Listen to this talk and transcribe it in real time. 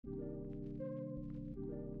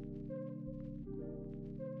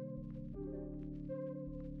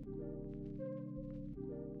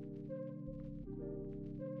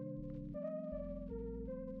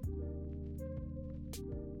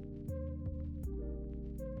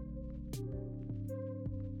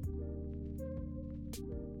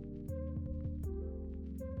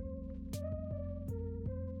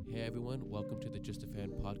everyone, welcome to the Just a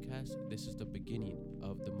Fan podcast. This is the beginning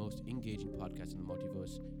of the most engaging podcast in the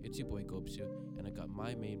multiverse. It's your boy Gobsu, and I got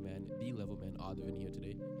my main man, the level man, Adhavan here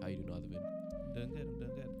today. How you doing, Adhavan? I'm doing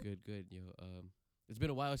good. Good. It's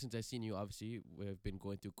been a while since I've seen you, obviously. We've been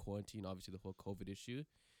going through quarantine, obviously the whole COVID issue,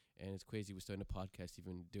 and it's crazy we're starting a podcast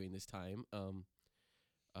even during this time.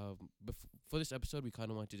 For this episode, we kind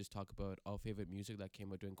of wanted to just talk about our favorite music that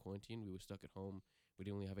came out during quarantine. We were stuck at home. We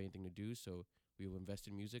didn't really have anything to do, so we were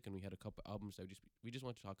invested in music, and we had a couple albums that we just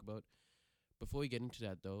want to talk about. Before we get into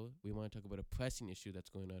that, though, we want to talk about a pressing issue that's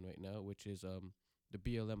going on right now, which is the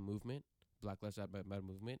BLM movement, Black Lives Matter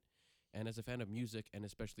movement. And as a fan of music, and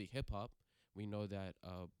especially hip-hop, we know that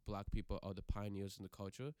black people are the pioneers in the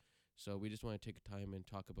culture. So we just want to take time and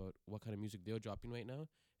talk about what kind of music they're dropping right now,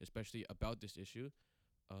 especially about this issue.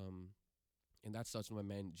 And that starts with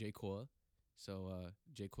my man, J. Cole. So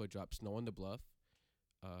J. Cole dropped Snow on the Bluff,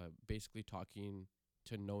 basically talking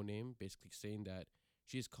to No Name, basically saying that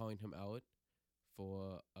she's calling him out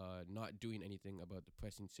for not doing anything about the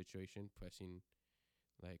pressing situation,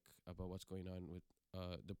 about what's going on with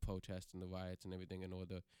the protests and the riots and everything and all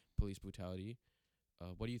the police brutality.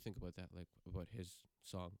 What do you think about that, about his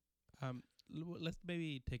song? Let's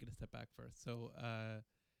maybe take it a step back first. So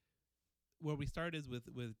where we start is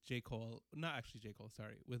with J. Cole, not actually J. Cole,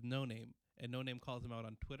 sorry, with No Name. And No Name calls him out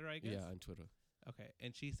on Twitter, I guess? Yeah, on Twitter. Okay,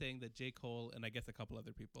 and she's saying that J. Cole and I guess a couple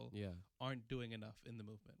other people aren't doing enough in the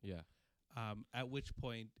movement. Yeah. At which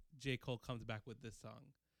point, J. Cole comes back with this song.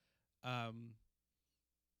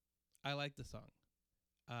 I like the song.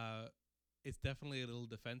 It's definitely a little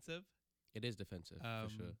defensive. It is defensive, for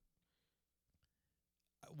sure.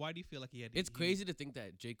 Why do you feel like he had... It's crazy to think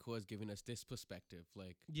that J. Cole is giving us this perspective.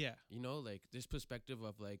 This perspective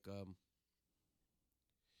of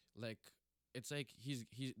it's like he's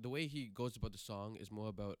the way he goes about the song is more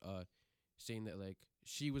about saying that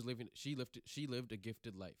she lived a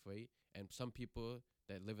gifted life, right? And some people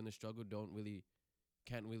that live in the struggle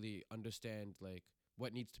can't really understand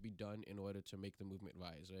what needs to be done in order to make the movement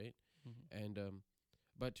rise, right? Mm-hmm. And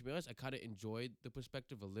but to be honest, I kind of enjoyed the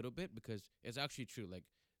perspective a little bit because it's actually true.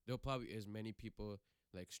 There probably is many people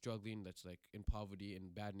struggling that's in poverty in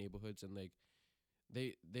bad neighborhoods, and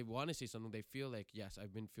they want to say something. They feel yes,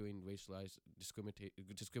 I've been feeling racially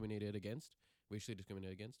discriminated against,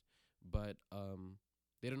 but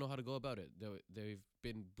they don't know how to go about it. They've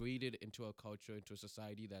been breeded into a culture, into a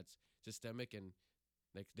society that's systemic, and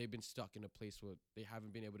they've been stuck in a place where they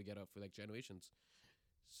haven't been able to get out for generations.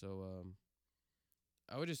 So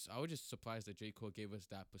I was just surprised that J. Cole gave us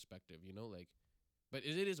that perspective, but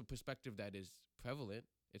it is a perspective that is prevalent.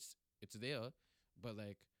 It's there, but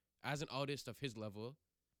as an artist of his level,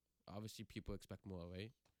 obviously people expect more,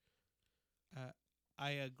 right?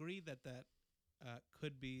 I agree that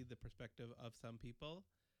could be the perspective of some people.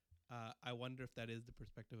 I wonder if that is the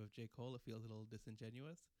perspective of J. Cole. It feels a little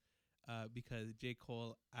disingenuous because J.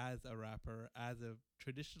 Cole, as a rapper, as a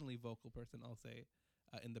traditionally vocal person, I'll say,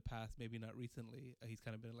 in the past, maybe not recently, he's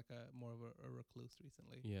kind of been more of a recluse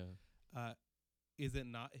recently. Yeah. Is it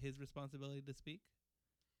not his responsibility to speak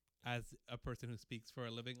as a person who speaks for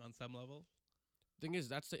a living on some level? Thing is,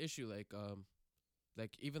 that's the issue.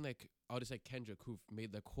 Even artists like Kendrick, who've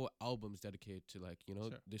made whole albums dedicated to sure,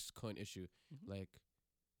 this current issue. Mm-hmm.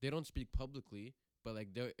 They don't speak publicly, but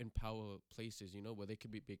they're in power places, where they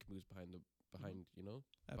could make moves behind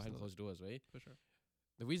behind closed doors, right? For sure.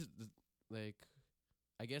 The reason,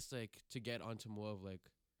 I guess to get onto more of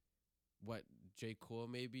what J. Cole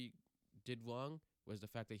maybe did wrong was the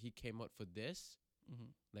fact that he came out for this.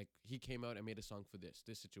 Mm-hmm. He came out and made a song for this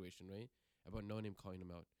situation, right? About No Name calling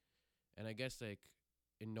him out. And I guess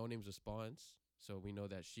in No Name's response, so we know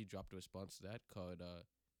that she dropped a response to that called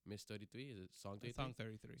Miss 33. Is it Song 33? Song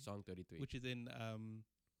 33. Song 33. Which is in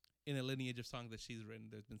a lineage of songs that she's written.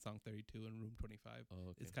 There's been Song 32 and Room 25.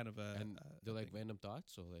 Oh, okay. It's kind of a... And they're random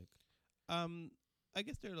thoughts or I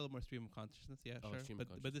guess they're a little more stream of consciousness, yeah, sure.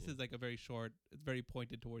 But this is a very short, it's very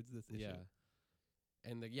pointed towards this issue. Yeah.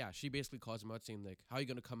 And she basically calls him out saying how are you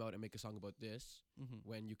going to come out and make a song about this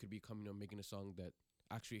when you could be making a song that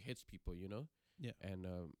actually hits people, Yeah. And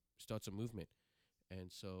starts a movement. And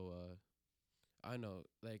so I don't know,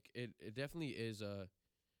 it definitely is a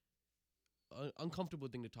uncomfortable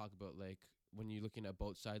thing to talk about when you're looking at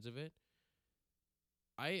both sides of it.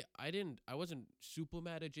 I wasn't super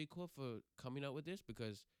mad at J. Cole for coming out with this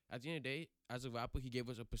because at the end of the day, as a rapper, he gave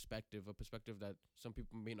us a perspective that some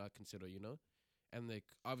people may not consider, and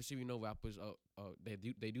obviously we know rappers they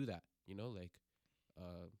do that,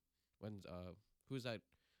 who's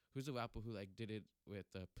the rapper who did it with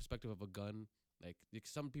the perspective of a gun Like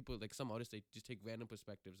some people, like some artists, they just take random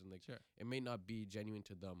perspectives and like Sure. it may not be genuine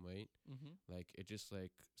to them, right? Mm-hmm. Like it's just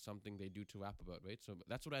like something they do to rap about, right? So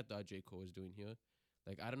that's what I thought J. Cole was doing here.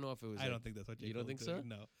 Like I don't know if it was. I like, don't think that's what J. you don't Cole's think doing.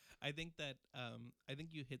 so? No, I think that I think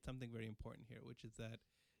you hit something very important here, which is that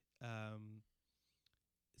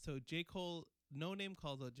so J. Cole, No Name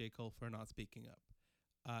calls out J. Cole for not speaking up.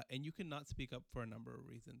 And you can not speak up for a number of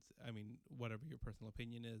reasons. I mean, whatever your personal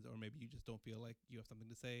opinion is, or maybe you just don't feel like you have something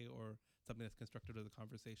to say or something that's constructive to the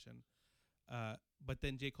conversation. But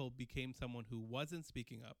then J. Cole became someone who wasn't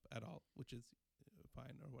speaking up at all, which is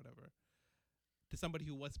fine or whatever, to somebody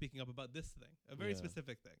who was speaking up about this thing, a very Yeah.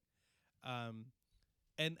 specific thing.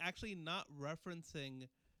 And actually not referencing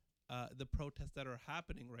the protests that are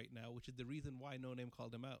happening right now, which is the reason why No Name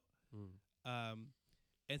called him out. Mm.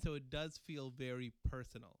 And so it does feel very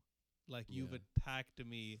personal, like you've Yeah. attacked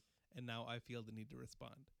me, and now I feel the need to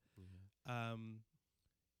respond. Yeah.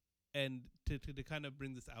 And to kind of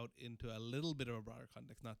bring this out into a little bit of a broader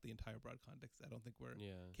context, not the entire broad context. I don't think we're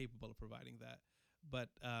Yeah. capable of providing that. But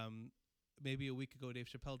maybe a week ago, Dave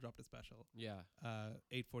Chappelle dropped a special, Yeah.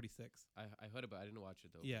 8:46. I heard about it. I didn't watch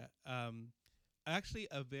it though. Yeah. Actually,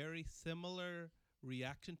 a very similar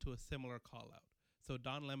reaction to a similar call out. So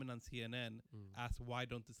Don Lemon on CNN Mm. asked, "Why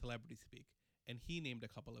don't the celebrities speak?" And he named a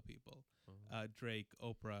couple of people: Oh. Drake,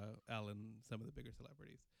 Oprah, Ellen, some of the bigger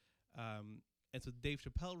celebrities. And so Dave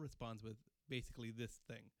Chappelle responds with basically this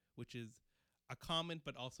thing, which is a comment,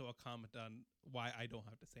 but also a comment on why I don't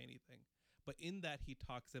have to say anything. But in that, he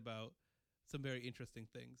talks about some very interesting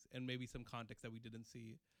things and maybe some context that we didn't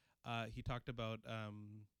see. He talked about,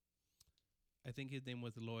 I think his name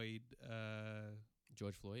was Lloyd,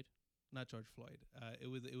 George Floyd. not George Floyd. It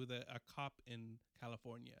was a cop in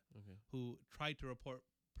California Okay. who tried to report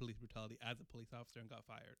police brutality as a police officer and got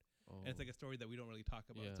fired. Oh. And it's like a story that we don't really talk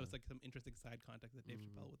about. So Yeah. it's like some interesting side context that Dave Mm.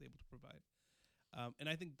 Chappelle was able to provide. And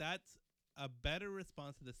I think that's a better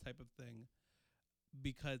response to this type of thing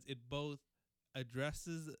because it both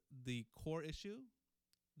addresses the core issue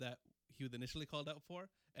that he was initially called out for,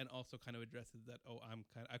 and also kind of addresses that,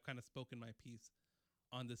 I've kind of spoken my piece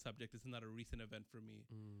on this subject. This is not a recent event for me.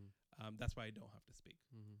 Mm. That's why I don't have to speak.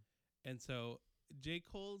 Mm-hmm. And so J.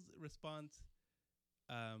 Cole's response,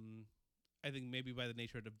 I think maybe by the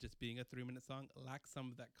nature of just being a 3-minute song, lacks some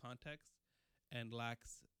of that context and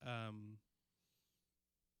lacks, I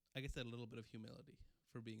guess, a little bit of humility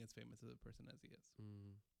for being as famous as a person as he is.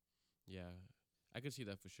 Mm. Yeah, I could see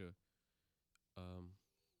that for sure.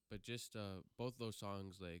 But just both those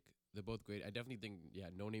songs, like they're both great. I definitely think,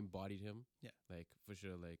 No Name bodied him. Yeah. Like for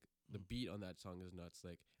sure. Like the Mm. beat on that song is nuts.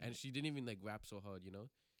 Like, and Yeah. she didn't even like rap so hard, you know.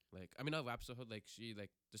 Like I mean, not rap so hard. Like she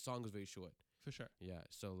like the song was very short. For sure. Yeah.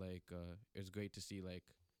 So like it's great to see like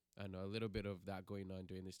I don't know a little bit of that going on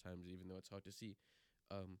during these times, even though it's hard to see.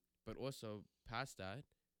 But also past that,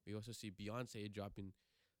 we also see Beyonce dropping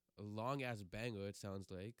a long ass banger. It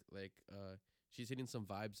sounds like she's hitting some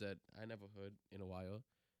vibes that I never heard in a while.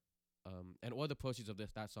 And all the proceeds of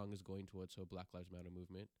that song is going towards her Black Lives Matter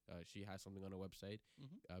movement. She has something on her website.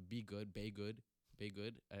 Mm-hmm. Be good, Bay Good, Bay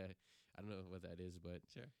Good. I don't know what that is, but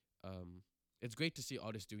Sure. it's great to see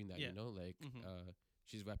artists doing that. Yeah. You know, like Mhm.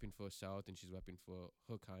 she's rapping for South and she's rapping for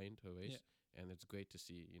her kind, her race, Yeah. and it's great to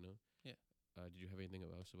see. You know. Yeah. Did you have anything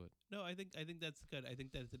else about? No, I think that's good. I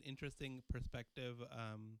think that's an interesting perspective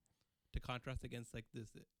to contrast against like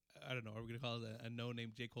this. I don't know. Are we gonna call it a no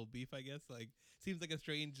name J. Cole beef? I guess like seems like a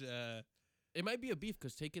strange. It might be a beef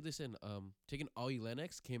because taking Ollie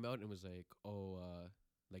Lennox came out and was like,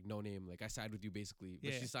 like No Name, like I side with you basically,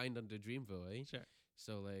 but Yeah. she signed under Dreamville, right? Sure.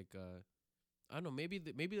 So like, I don't know, maybe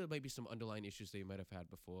there might be some underlying issues they might have had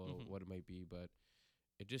before, Mhm. what it might be, but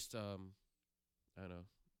it just I don't know.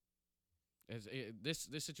 This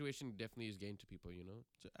situation definitely is gain to people, you know,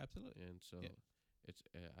 So, absolutely. and so Yeah. it's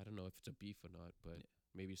I don't know if it's a beef or not, but Yeah.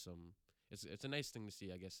 maybe some. It's a nice thing to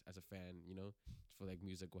see, I guess, as a fan, you know, for like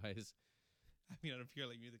music wise. I mean, on a pure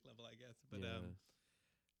like music level, I guess. But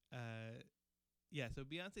Yeah. yeah. So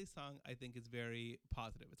Beyonce's song I think is very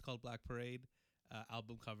positive. It's called Black Parade.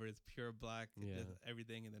 Album cover is pure black. It Yeah. does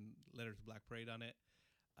everything, and then letters Black Parade on it.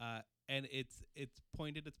 And it's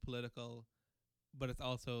pointed. It's political, but it's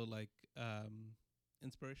also like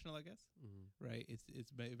inspirational, I guess. Mm-hmm. Right?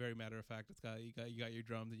 It's very matter of fact. It's got you got your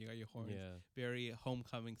drums and you got your horns. Yeah. Very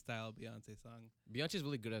homecoming style Beyonce song. Beyonce's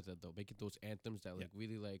really good at that though, making those anthems that Yeah. like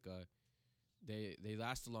really like they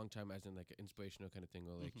last a long time, as in like an inspirational kind of thing,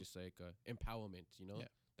 or like Mhm. just like empowerment, you know. Yeah.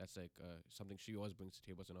 That's like something she always brings to the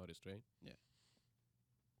table as an artist, right? Yeah.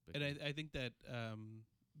 But And yeah. I think that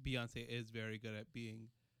Beyonce is very good at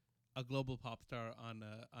being a global pop star on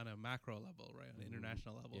a macro level, right, on an Mhm.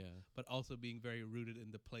 international level, Yeah. but also being very rooted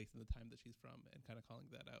in the place and the time that she's from, and kind of calling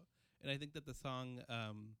that out. And I think that the song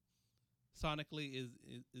sonically is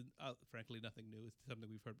frankly nothing new. It's something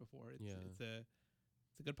we've heard before. It's Yeah. it's a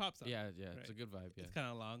good pop song. Yeah, yeah, it's a Right. good vibe. Yeah, It's kind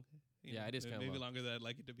of long. Yeah, it is kinda maybe long. longer than I'd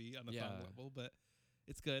like it to be on a Yeah. song level, but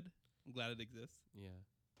it's good. I'm glad it exists. yeah.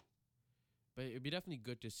 But it'd be definitely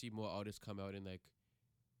good to see more artists come out and like,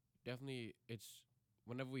 definitely it's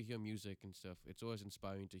whenever we hear music and stuff, it's always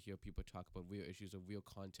inspiring to hear people talk about real issues of real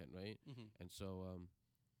content, right? Mm-hmm. And so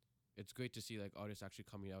it's great to see like artists actually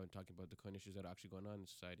coming out and talking about the current issues that are actually going on in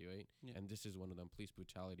society, right? Yeah. And this is one of them, police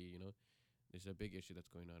brutality. This is a big issue that's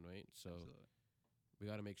going on, right? So Absolutely. we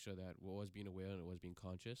got to make sure that we're always being aware and always being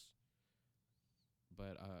conscious.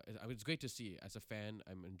 But it's great to see. As a fan,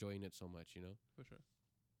 I'm enjoying it so much, For sure.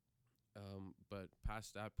 But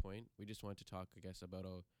past that point, we just wanted to talk, I guess, about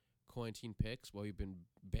our quarantine picks. What we've been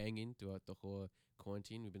banging throughout the whole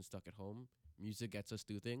quarantine. We've been stuck at home. Music gets us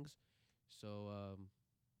through things. So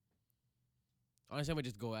honestly, I'm gonna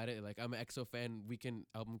just go at it. Like, I'm an EXO fan. Weekend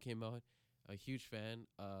album came out. A huge fan.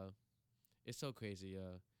 It's so crazy.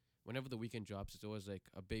 Whenever the Weekend drops, it's always like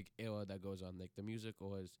a big era that goes on. Like, the music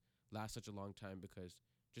always lasts such a long time because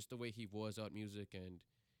just the way he roars out music and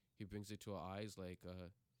he brings it to our eyes. Like,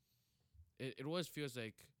 it always feels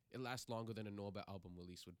like it lasts longer than a normal album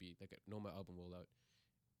release would be. Like a normal album rollout.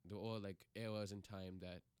 They're all like eras in time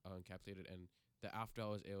that are encapsulated, and the After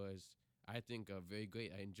Hours eras, I think, are very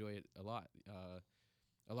great. I enjoy it a lot.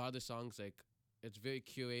 A lot of the songs, like, it's very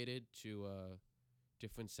curated to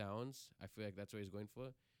different sounds. I feel like that's what he's going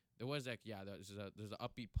for. There was like, there's an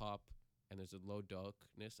upbeat pop and there's a low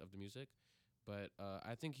darkness of the music, but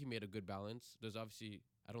I think he made a good balance. There's obviously,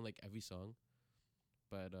 I don't like every song,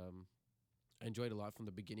 but I enjoyed a lot from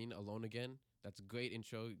the beginning. Alone Again, that's a great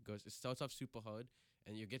intro. It starts off super hard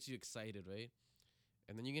and it gets you excited, right?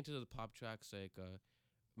 And then you get into the pop tracks. Like,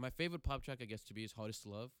 my favorite pop track, I guess, to be is Hardest to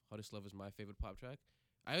Love. Hardest to Love is my favorite pop track.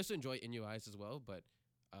 I also enjoy In Your Eyes as well, but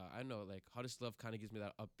I don't know, like, Hardest to Love kind of gives me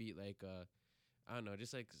that upbeat, like, I don't know,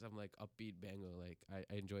 just like some like upbeat banger. Like, I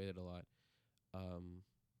enjoy it a lot.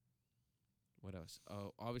 What else?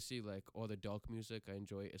 Obviously, like, all the dark music I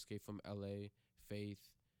enjoy. Escape from LA, Faith.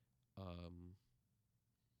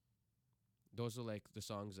 Those are like the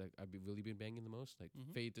songs that I've really been banging the most. Like,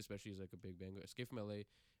 Mhm. Faith especially is like a big banger. Escape from LA,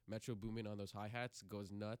 Metro Boomin on those hi-hats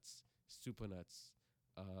goes nuts, super nuts.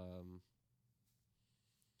 And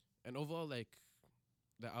overall, like,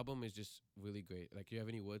 the album is just really great. Like, you have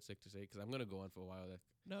any words like to say? Because I'm gonna go on for a while. Like,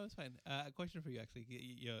 No, it's fine. A question for you, actually.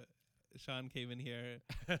 Sean came in here.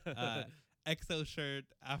 EXO shirt,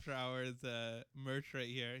 After Hours merch right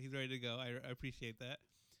here. He's ready to go. I appreciate that.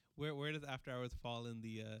 Where does After Hours fall in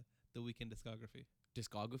the Weekend discography?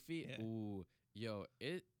 discography. Yeah. Ooh, yo,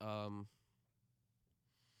 it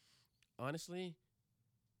honestly,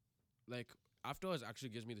 like, After Hours actually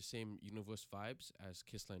gives me the same universe vibes as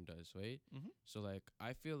Kissland does, right? Mm-hmm. So like,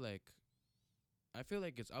 I feel like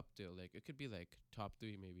it's up there. Like, it could be like top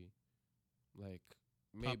 3 maybe. Like,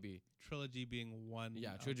 maybe. Trilogy being one. Yeah,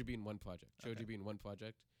 album. Trilogy being one project. Trilogy Okay. being one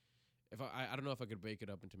project. If I don't know if I could break it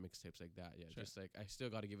up into mixtapes like that. Yeah, Sure. just like, I still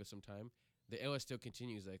got to give it some time. The era still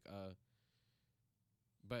continues. Like,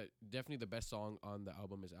 but definitely the best song on the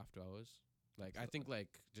album is After Hours. Like, I think,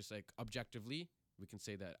 like, just like objectively, we can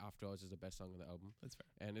say that After Hours is the best song on the album. That's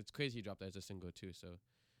fair. And it's crazy he dropped that as a single too. So,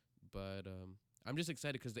 but I'm just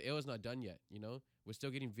excited because the era's not done yet. We're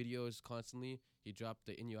still getting videos constantly. He dropped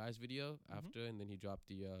the In Your Eyes video after, and then he dropped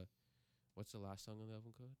the what's the last song on the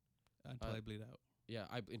album called? Until I Bleed Out. Yeah,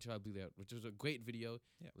 Until I Bleed Out, which was a great video.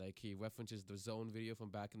 Yeah. Like, he references the Zone video from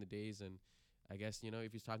back in the days, and I guess,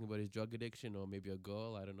 if he's talking about his drug addiction or maybe a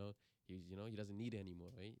girl, I don't know. He doesn't need it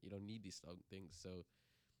anymore, right? You don't need these things. So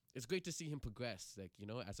it's great to see him progress, like,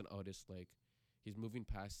 as an artist. Like, he's moving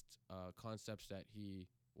past concepts that he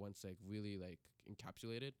once, like, really, like,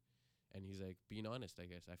 encapsulated, and he's, like, being honest, I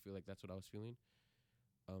guess. I feel like that's what I was feeling.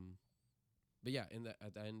 But yeah,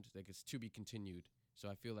 at the end, like, it's to be continued. So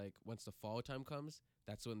I feel like once the fall time comes,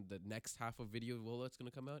 that's when the next half of video rollout's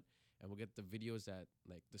gonna come out, and we'll get the videos that,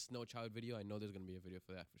 like, the Snow Child video. I know there's gonna be a video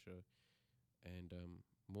for that for sure, and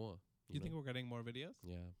more. You think we're getting more videos?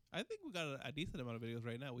 Yeah. I think we got a decent amount of videos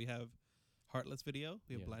right now. We have Heartless video.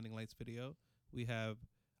 We have Yeah. Blinding Lights video. We have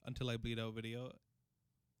Until I Bleed Out video.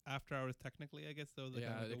 After Hours, technically, I guess. So the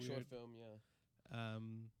Yeah, kind of like, the short weird. film. Yeah.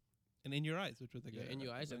 And In Your Eyes, which was like Yeah, In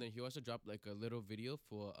Your Eyes, and then he also dropped, like, a little video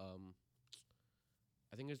for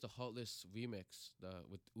I think it's the Heartless remix,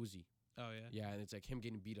 with Uzi. oh yeah, Yeah, and it's like him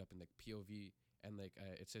getting beat up in, like, POV, and, like,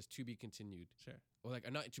 it says to be continued, sure. or,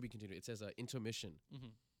 like, not to be continued. It says intermission. Mm-hmm.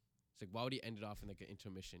 it's like why would he end it off in like an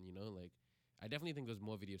intermission? You know, like I definitely think there's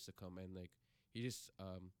more videos to come, and like he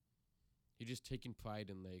just taking pride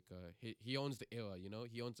in like he owns the era, you know,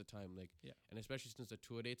 he owns the time, like Yeah. and especially since the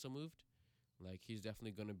tour dates are moved, like he's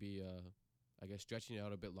definitely gonna be I guess stretching it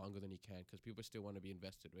out a bit longer than he can because people still want to be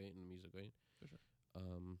invested, right, in music, right? For sure.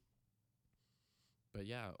 But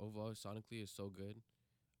yeah, overall sonically it's so good.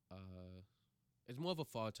 It's more of a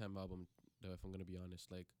fall time album though, if I'm gonna be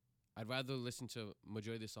honest. Like I'd rather listen to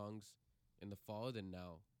majority of the songs in the fall than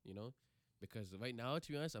now, you know, because right now,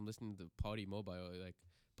 to be honest, I'm listening to Party Mobile. Like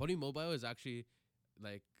Party Mobile is actually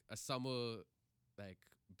like a summer like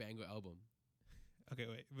banger album. Okay,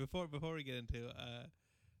 wait. Before we get into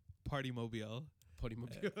Party Mobile, Party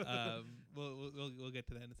Mobile. we'll get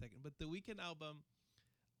to that in a second. But the Weeknd album,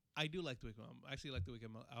 I do like the Weeknd album. I actually like the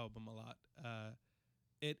Weeknd album a lot.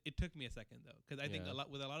 It took me a second though, because I think Yeah. a lot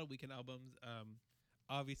of Weeknd albums,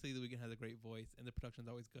 obviously the Weeknd has a great voice and the production's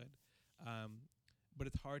always good. But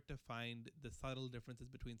it's hard to find the subtle differences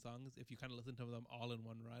between songs. If you kind of listen to them all in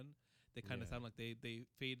one run, they kind of Yeah. sound like they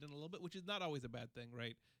fade in a little bit, which is not always a bad thing,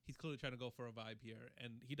 right? He's clearly trying to go for a vibe here,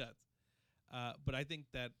 and he does. But I think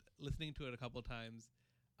that listening to it a couple of times,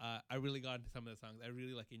 I really got into some of the songs. I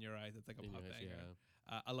really like In Your Eyes. It's like a pop banger.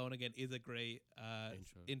 Yeah. Alone Again is a great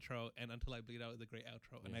Intro. and Until I Bleed Out is a great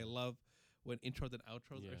outro. And I Yeah. love when intros and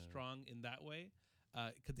outros are Yeah. strong in that way,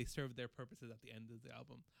 because they serve their purposes at the end of the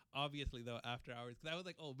album. Obviously, though, After Hours, because I was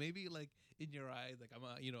like, oh, maybe like In Your Eyes, like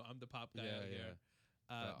I'm the pop guy out here.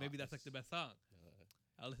 Maybe that's like the best song.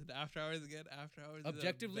 I'll listen to After Hours again. After Hours.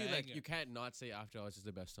 Objectively, is a like banger. you can't not say After Hours is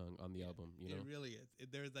the best song on the album. You know. It really is.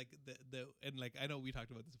 There's like the and like I know we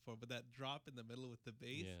talked about this before, but that drop in the middle with the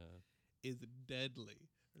bass Yeah. is deadly,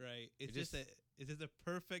 right? It's It just just- it's just a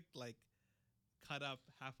perfect like cut up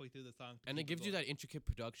halfway through the song, to And it keep gives you going. that intricate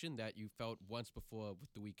production that you felt once before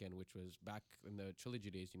with The Weeknd, which was back in the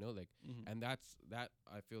trilogy days, you know, like, Mhm. and that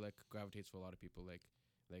I feel like gravitates for a lot of people. Like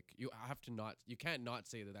you have to not, you can't not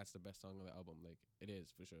say that that's the best song on the album. Like it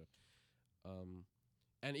is for sure.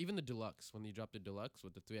 And even the deluxe, when they dropped the deluxe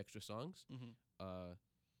with the 3 extra songs, Mhm.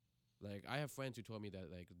 like I have friends who told me that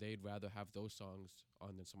like they'd rather have those songs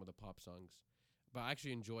on than some of the pop songs. But I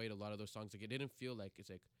actually enjoyed a lot of those songs. Like it didn't feel like it's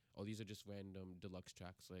like, oh, these are just random deluxe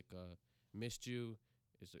tracks. Like Missed You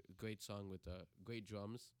is a great song with great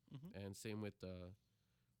drums, Mhm. and same with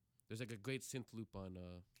there's like a great synth loop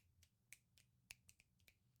on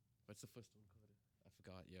what's the first one called? I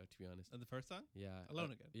forgot. Yeah, to be honest. And the first song, Yeah,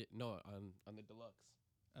 Alone Again. Yeah, no, on the deluxe.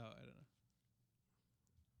 Oh, I don't know.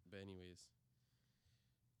 But anyways.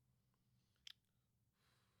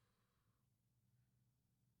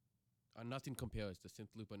 Nothing Compares, the synth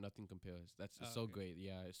loop on Nothing Compares. That's Oh, so okay. great.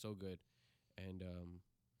 Yeah, it's so good. And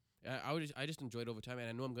I just enjoyed it over time, and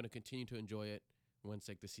I know I'm gonna continue to enjoy it once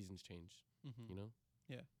like the seasons change. Mhm. You know?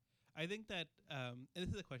 I think that, and this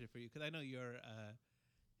is a question for you, because I know you're a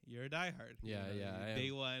diehard. Yeah, yeah, I am.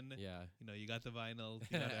 Day one. Yeah. You got the vinyls.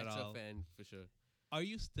 You got it Extra all. fan for sure. Are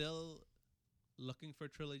you still looking for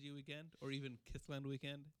Trilogy Weekend or even Kissland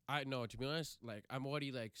Weekend? I know, to be honest, like I'm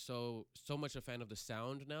already like so much a fan of the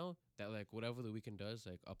sound now that like whatever the Weeknd does,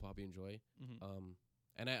 like I'll probably enjoy. Mm-hmm.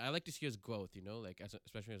 And I like to see his growth, you know, like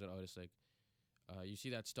especially as an artist, like you see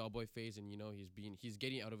that Starboy phase, and you know he's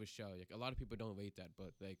getting out of his shell. Like a lot of people don't rate that,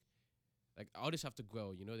 but like artists have to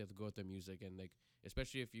grow, you know, they have to grow with their music, and like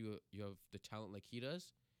especially if you have the talent like he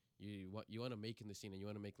does, you want to make in the scene, and you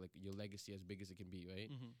want to make like your legacy as big as it can be, right?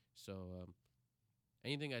 Mm-hmm. So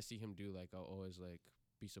anything I see him do, like I'll always like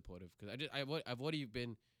be supportive, because I've already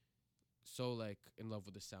been so like in love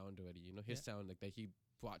with the sound already, you know, his Yeah. sound like that he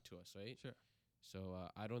brought to us, right? Sure. So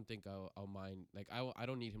I don't think I'll mind, like I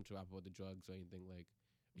don't need him to rap about the drugs or anything. Like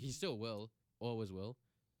he still will, always will,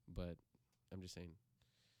 but I'm just saying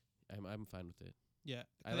I'm fine with it. Yeah.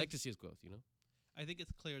 I like to see his growth, you know. I think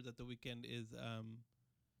it's clear that The Weeknd is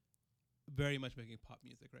very much making pop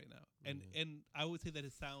music right now, and Yeah. and I would say that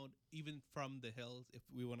his sound, even from the hills, if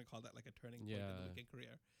we want to call that like a turning point in Yeah. the Weeknd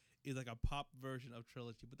career, is like a pop version of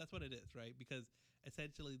Trilogy. But that's what it is, right? Because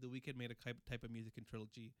essentially, The Weeknd made a type of music in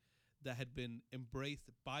Trilogy that had been embraced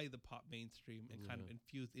by the pop mainstream and kind of Yeah.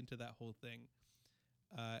 infused into that whole thing,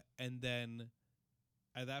 and then.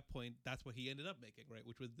 At that point, that's what he ended up making, right?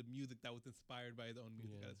 Which was the music that was inspired by his own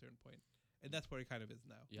music Yeah. at a certain point. And that's where he kind of is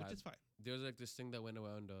now, Yeah, which is fine. There was like this thing that went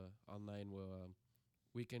around online where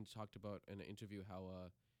Weeknd talked about in an interview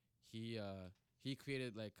how he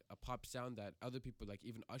created like a pop sound that other people, like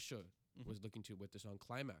even Usher, Mhm. was looking to with the song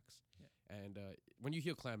Climax. Yeah. And when you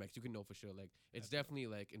hear Climax, you can know for sure like it's Absolutely. definitely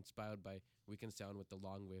like inspired by Weeknd sound with the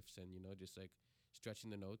long riffs and, you know, just like stretching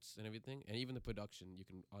the notes and everything, and even the production you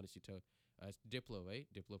can honestly tell. It's Diplo,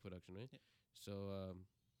 right? Diplo production, right? Yeah. So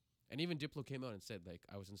And even Diplo came out and said like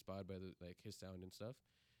I was inspired by the like his sound and stuff.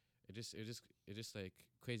 It just like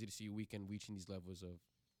crazy to see Weeknd reaching these levels of,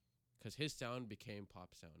 because his sound became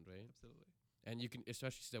pop sound, right? Absolutely. And you can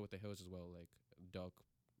especially see that with the Hills as well, like dark,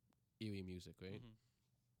 eerie music, right? Mhm.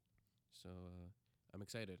 So I'm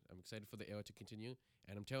excited. I'm excited for the era to continue.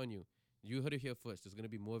 And I'm telling you, you heard it here first. There's gonna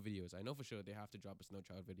be more videos. I know for sure they have to drop a Snow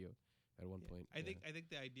Child video at one point. I think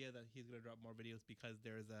the idea that he's gonna drop more videos because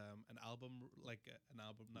there's an album an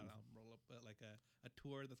album, not an album roll up, but like a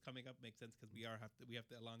tour that's coming up makes sense because we have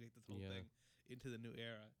to elongate this whole Yeah. thing into the new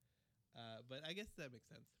era. But I guess that makes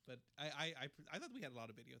sense. But I thought we had a lot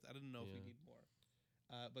of videos. I didn't know if we Yeah. need more.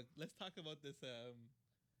 But let's talk about this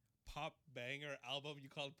pop banger album you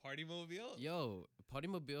called Party Mobile. Yo, Party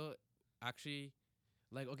Mobile actually,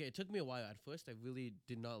 like, okay, it took me a while. At first, I really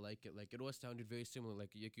did not like it. Like, it all sounded very similar.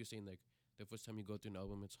 Like you're saying, like, the first time you go through an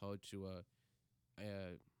album, it's hard to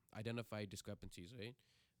identify discrepancies, right?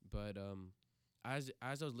 But as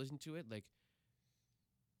I was listening to it, like,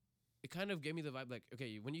 it kind of gave me the vibe, like,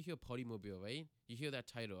 okay, when you hear Party Mobile, right? You hear that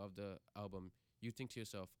title of the album, you think to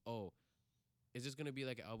yourself, oh, is this gonna be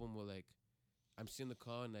like an album where like I'm sitting in the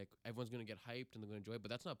car and like everyone's gonna get hyped and they're gonna enjoy it? But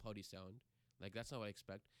that's not party sound. Like that's not what I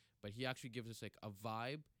expect. But he actually gives us like a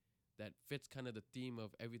vibe that fits kind of the theme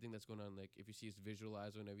of everything that's going on. Like if you see his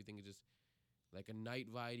visualizer and everything, is just like a night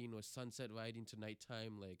riding or sunset riding to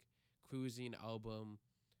nighttime, like cruising album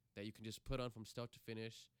that you can just put on from start to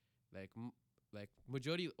finish. Like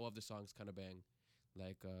majority of the songs kind of bang.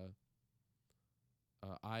 Like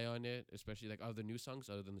Eye on It, especially like of the new songs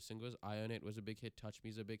other than the singles. Eye on It was a big hit. Touch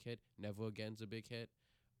Me's a big hit. Never Again's a big hit.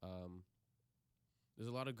 There's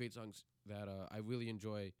a lot of great songs that I really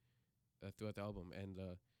enjoy throughout the album, and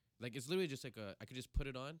like it's literally just like I could just put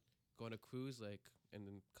it on, go on a cruise, like, and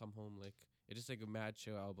then come home. Like it's just like a mad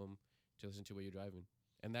chill album to listen to while you're driving,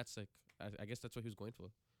 and that's like I guess that's what he was going for.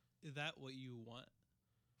 Is that what you want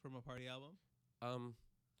from a party album?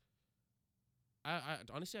 I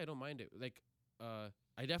honestly I don't mind it. Like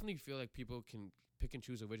I definitely feel like people can pick and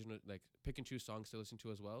choose original, like pick and choose songs to listen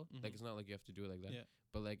to as well. Like Mhm. it's not like you have to do it like that. Yeah.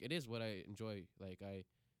 But like it is what I enjoy. Like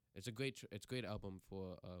it's a great album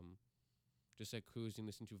for just like cruising,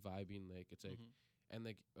 listening to, vibing. Like it's like Mhm. and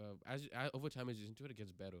like as over time as you listen to it, it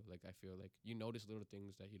gets better. Like I feel like you notice little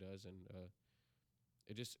things that he does, and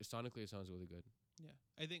it just sonically it sounds really good. Yeah,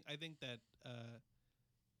 I think that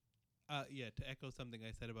yeah, to echo something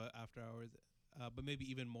I said about After Hours, but maybe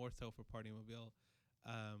even more so for Party Mobile,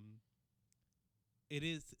 it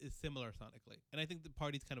is similar sonically, and I think the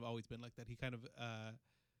Party's kind of always been like that. He kind of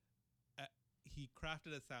he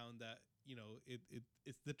crafted a sound that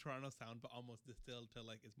it's the Toronto sound, but almost distilled to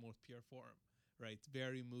like its most pure form. Right, it's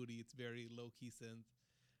very moody, it's very low key synth,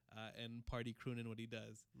 and Party crooning what he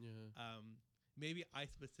does. Yeah. Maybe I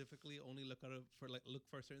specifically only look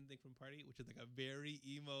for a certain thing from Party, which is like a very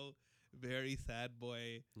emo, very sad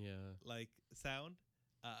boy Yeah. like sound.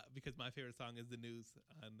 Because my favorite song is The News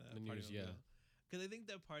on The Party News, yeah. Because I think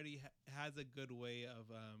that Party has a good way of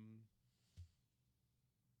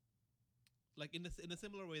like in a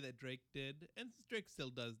similar way that Drake did, and Drake still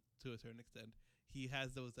does to a certain extent. He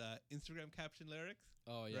has those Instagram caption lyrics.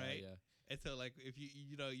 Oh yeah. Right? Yeah. And so like if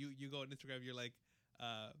you go on Instagram, you're like,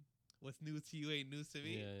 what's news to you ain't news to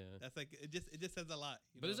me. Yeah. That's like it just says a lot.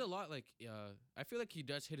 But there's a lot like I feel like he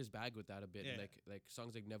does hit his bag with that a bit. Yeah. Like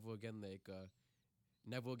songs like Never Again, like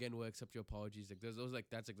Never Again Will Accept Your Apologies. Like there's those like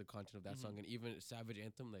that's like the content of that Mhm. song, and even Savage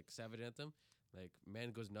Anthem, like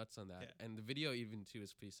man goes nuts on that. Yeah. And the video even too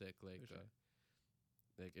is pretty sick. Like For sure.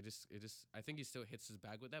 like it just I think he still hits his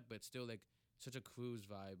bag with that, but it's still like such a cruise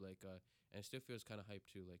vibe, like and it still feels kind of hype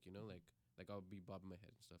too, like like I'll be bobbing my head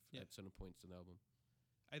and stuff Yeah. at certain points in the album.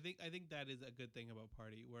 I think that is a good thing about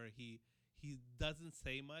Party, where he doesn't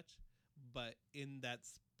say much, but in that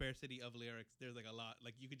sparsity of lyrics, there's like a lot.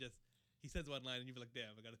 Like you could just he says one line and you're like,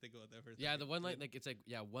 damn, I gotta think about that for a Yeah, second. the one line, And like it's like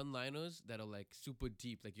one liners that are like super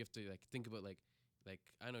deep. Like you have to like think about like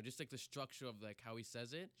I don't know, just like the structure of like how he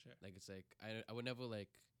says it. Sure. Like it's like I would never like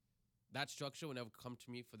that structure would never come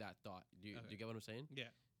to me for that thought. Do you Okay. get what I'm saying?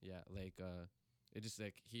 Yeah. Yeah, like it just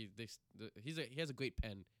like he has a great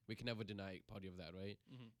pen. We can never deny part of that, right?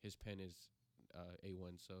 Mm-hmm. His pen is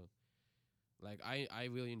A1. So like I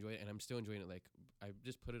really enjoy it, and I'm still enjoying it. Like I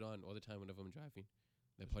just put it on all the time whenever I'm driving.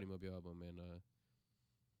 The Party Mobile album, and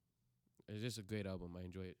it's just a great album. I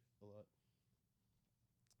enjoy it a lot.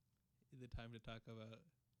 Is it time to talk about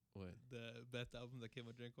What? the best albums that came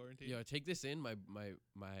out during quarantine? Yo, take this in. My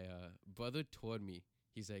brother told me.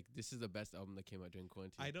 He's like, this is the best album that came out during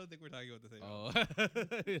quarantine. I don't think we're talking about the same.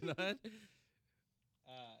 Oh, you're not?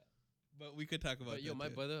 But we could talk about. But yo,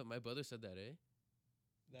 that too. my brother said that, eh?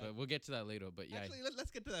 But we'll get to that later. But yeah, Actually,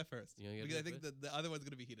 let's get to that first. You wanna get Because I to think that the other one's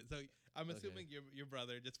gonna be heated. So I'm Okay. assuming your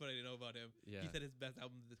brother. Just what I know about him. yeah, He said his best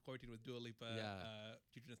album this quarantine was Dua Lipa. Yeah.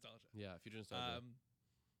 Future Nostalgia. yeah. Future Nostalgia.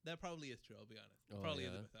 That probably is true. I'll be honest. Oh, Probably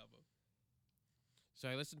is yeah? the best album. So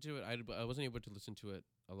I listened to it. I wasn't able to listen to it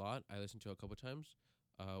a lot. I listened to it a couple times.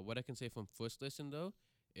 What I can say from first listen though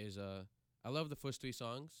is I love the first 3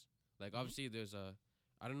 songs. Like Mhm. obviously there's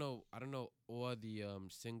I don't know all the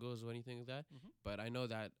singles or anything like that. Mhm. But I know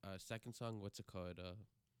that second song. What's it called?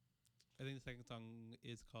 I think the second song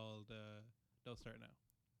is called "Don't Start Now."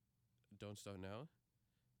 Don't Start Now.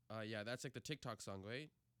 Yeah, that's like the TikTok song, right?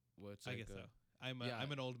 Where it's I like, guess so. I'm yeah.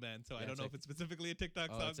 I'm an old man, so I Yeah, don't it's know like- if it's specifically a TikTok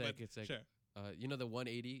Oh, song, it's but like- it's like- sure. you know the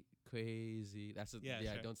 180 crazy. That's Yeah,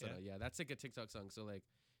 sure, Don't Start yeah. Now. Yeah, that's like a TikTok song. So like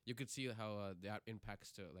you could see how that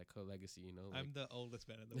impacts to like her legacy. You know, like, I'm the oldest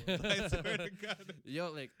man in the world. I swear to God.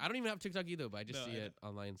 yo, like I don't even have TikTok either, but I just No, see I it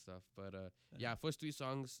online and stuff. But yeah, first 3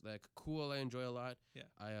 songs like cool. I enjoy a lot.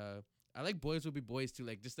 Yeah. I like Boys Will Be Boys too.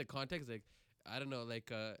 Like just the context, like I don't know,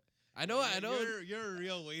 like I know. You're a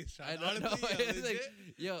real waste shot. I don't know. Honestly, It's like, legit.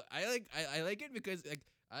 yo, I like it because like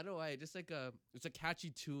I don't know why. Just like it's a catchy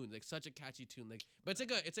tune, like such a catchy tune. Like, but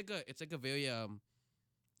it's like a very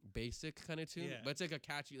basic kind of tune. Yeah. But it's like a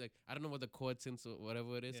catchy. Like I don't know what the chord sense or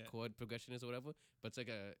whatever it is, Yeah. chord progression is or whatever. But it's like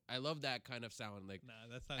I love that kind of sound. Like Nah,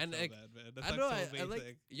 that's not And, so like, bad, man. That's I not know so I like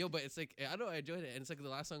basic. yo, but it's like I know I enjoyed it, and it's like the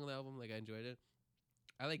last song on the album. Like I enjoyed it.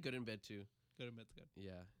 I like Good in Bed too. Good admit's good.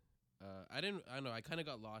 Yeah. I don't know. I kind of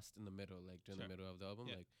got lost in the middle, like during Sure. the middle of the album,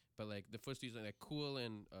 Yeah. like. But like the first 2 songs, like Cool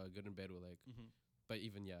and Good in Bed were like. Mm-hmm. But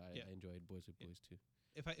even I Yeah. enjoyed Boys with Yeah. Boys too.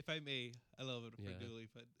 If I may, I love it for Yeah. Dua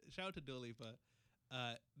Lipa. Shout out to Dua Lipa.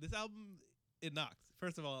 This album, it knocks.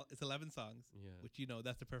 First of all, it's 11 songs, Yeah. which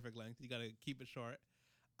that's the perfect length. You got to keep it short.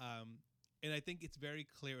 And I think it's very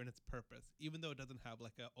clear in its purpose, even though it doesn't have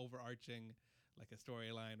like a overarching, like a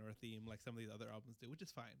storyline or a theme like some of these other albums do, which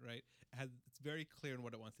is fine, right? It's very clear in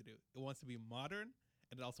what it wants to do. It wants to be modern,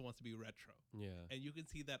 and it also wants to be retro. Yeah. And you can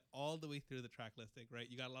see that all the way through the track listing, right?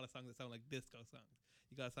 You got a lot of songs that sound like disco songs.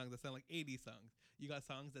 You got songs that sound like 80s songs. You got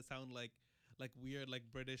songs that sound like weird, like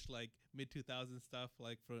British, like mid 2000s stuff,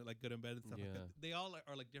 like for like Good and Bad and stuff like Yeah. that. They all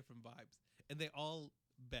are like different vibes, and they all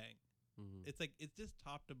bang. Mm-hmm. It's just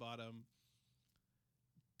top to bottom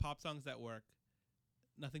pop songs that work.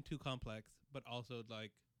 Nothing too complex, but also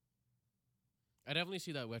like I definitely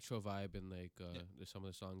see that retro vibe in like Yeah. some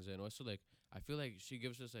of the songs, and also like I feel like she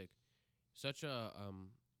gives us like such a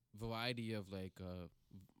variety of like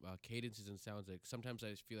cadences and sounds. Like sometimes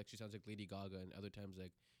I feel like she sounds like Lady Gaga, and other times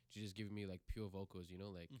like she's just giving me like pure vocals. You know,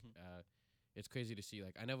 like Mhm. it's crazy to see.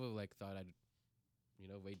 Like I never like thought I'd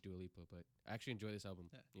rate Dua Lipa, but I actually enjoy this album.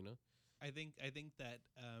 Yeah. You know. I think that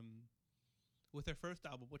with her first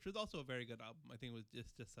album, which was also a very good album, I think it was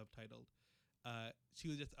just subtitled. She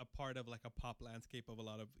was just a part of like a pop landscape of a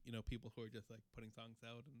lot of people who are just like putting songs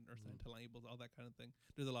out and or signed to labels, all that kind of thing.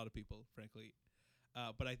 There's a lot of people, frankly,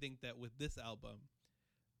 but I think that with this album,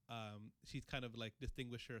 she's kind of like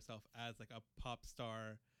distinguished herself as like a pop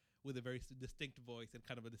star with a very distinct voice and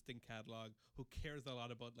kind of a distinct catalog, who cares a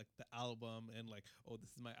lot about like the album and like, oh,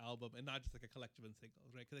 this is my album, and not just like a collection of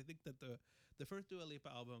singles, right? Because I think that the first Dua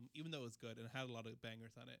Lipa album, even though it was good and had a lot of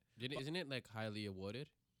bangers on it, Isn't it like highly awarded?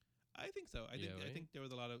 I think so. I Yeah, think there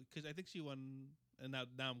was a lot of, because I think she won, and now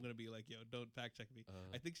I'm gonna be like, yo, don't fact check me.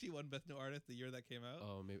 I think she won Best New Artist the year that came out.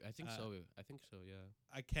 Oh, maybe I think Uh, so. I think so. Yeah.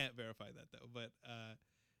 I can't verify that though, but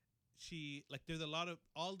she like there's a lot of,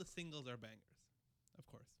 all the singles are bangers, of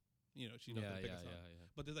course. She knows how to pick a song. yeah.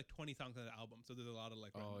 But there's like 20 songs on the album, so there's a lot of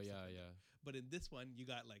like. Oh random stuff yeah, like that. yeah. But in this one, you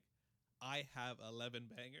got like, I have 11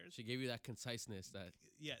 bangers. She gave you that conciseness. That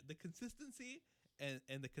Yeah, the consistency and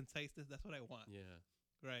the conciseness. That's what I want, yeah.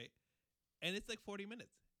 right? And it's like 40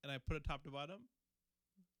 minutes, and I put it top to bottom.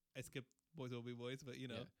 I skipped Boys Will Be Boys, but Yeah.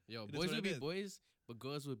 Yo, it is boys what would it be is. boys, but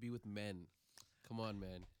girls would be with men. Come on,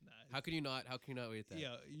 man. nah, How can you not? How can you not rate that?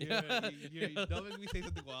 you're don't make me say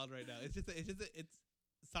something wild right now. It's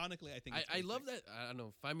sonically, I think I pretty love sick. that. I don't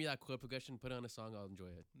know. Find me that chord progression. Put it on a song. I'll enjoy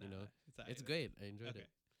it. Nah, It's alright. great. I enjoyed Okay. it.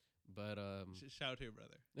 But Shout out to your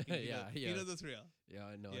brother. Yeah, He yeah. knows it's real. yeah,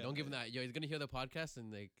 I know. Yeah. Don't give him that. Yo, he's gonna hear the podcast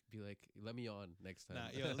and like be like, "Let me on next time." Nah,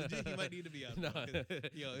 yo, legit, he might need to be on. No. bro, 'cause,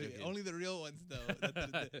 yo, Joking. only the real ones know.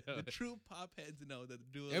 The true pop heads know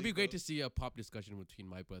that Dua It'd be great Lipa- to see a pop discussion between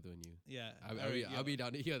my brother and you. Yeah, I'll be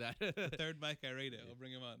down to hear that. the third mic I rate it. I'll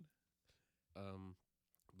bring him on.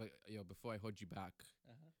 But before I hold you back,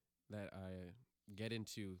 Uh-huh. that I get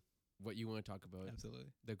into what you want to talk about,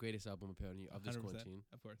 Absolutely, the greatest album apparently of this 100%, quarantine.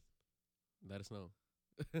 of course. Let us know.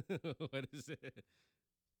 What is it?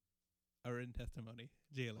 a written testimony.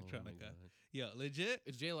 Jay Oh my Electronica. God. Yo, legit.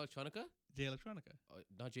 It's Jay Electronica, Jay Electronica.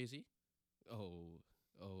 not Jay Z. Oh,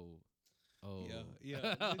 oh, oh. Yo, legit, yo.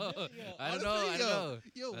 I don't Honestly, know. I don't know.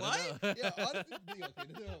 Yo, I don't what? know. Yo, honestly,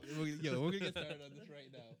 we're gonna get started on this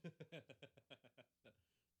right now.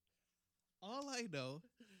 All I know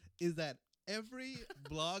is that every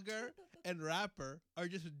blogger and rapper are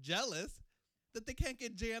just jealous that they can't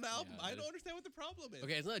get Jay on the album. Yeah, I that don't is- understand what the problem is.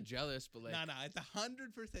 Okay, it's not jealous, but like Nah, it's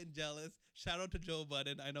 100% jealous. Shout out to Joe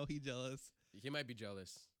Budden. I know he's jealous. he might be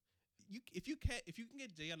jealous. If you can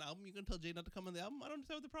get Jay on the album, you can tell Jay not to come on the album. I don't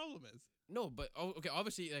understand what the problem is. No, but okay,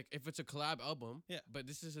 obviously, like if it's a collab album, Yeah. But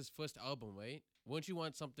this is his first album, right? Wouldn't you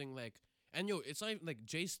want something like? And yo, it's not even, like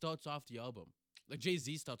Jay starts off the album, like Jay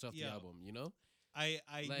Z starts off Yo. the album. You know? I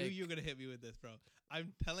knew Like- you were gonna hit me with this, bro.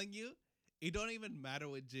 I'm telling you, it don't even matter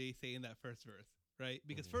what Jay say in that first verse, right?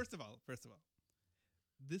 Because Mhm. first of all,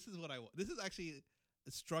 this is what I want. This is actually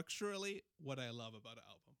structurally what I love about an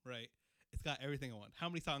album, right? It's got everything I want. How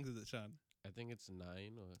many songs is it, Sean? I think it's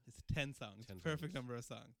 9 or It's 10 songs. 10 Perfect songs. number of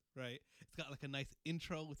songs, right? It's got like a nice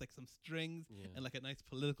intro with like some strings yeah, and like a nice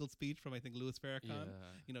political speech from I think Louis Farrakhan.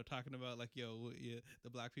 yeah, You know, talking about like, the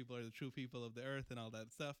black people are the true people of the earth and all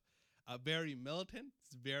that stuff. Very militant.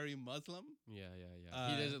 It's very Muslim. yeah.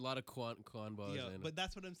 He does Uh, a lot of Quan bars. Yeah, and but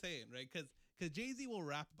that's what I'm saying, right? Because Jay-Z will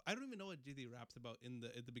rap. I don't even know what Jay-Z raps about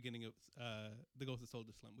at the beginning of the Ghost of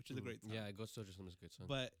Soulja Slim, which is a great song. Yeah, Ghost Soldier Slim is a good song.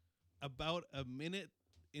 But about a minute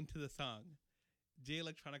into the song, Jay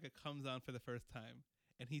Electronica comes on for the first time,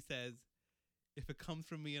 and he says, "If it comes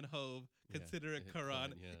from me and Hove, Yeah, consider it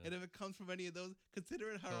Quran, yeah. and if it comes from any of those,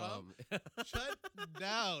 consider it haram."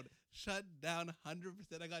 Haram. Shut down,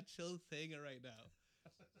 100%. I got chills saying it right now,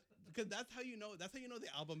 because that's how you know. That's how you know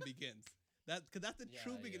the album begins. Because that's the Yeah,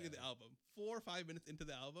 true beginning of the yeah. album. 4 or 5 minutes into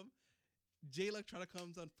the album, Jay Electronica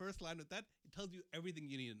comes on first line with that. It tells you everything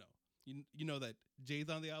you need to know. You know that Jay's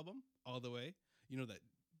on the album all the way. You know that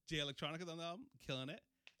Jay Electronica's on the album, killing it,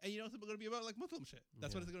 and you know it's going to be about like Muslim shit.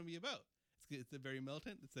 That's what Yeah. it's going to be about. It's a very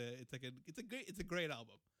militant. It's a great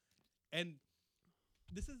album, and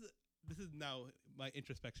this is now my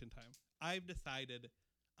introspection time. I've decided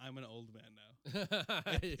I'm an old man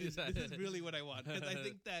now. This is really what I want, because I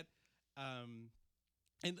think that, and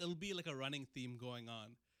it'll be like a running theme going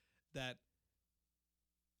on, that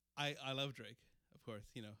I love Drake, of course.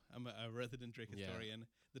 You know, I'm a resident Drake Yeah. historian.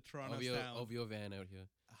 The Toronto OVO, sound, OVO van out here.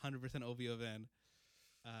 100% OVO van,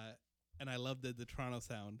 and I love the Toronto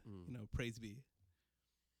sound. Mm. You know, praise be.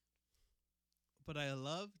 But I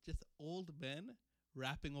love just old men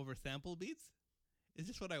rapping over sample beats. It's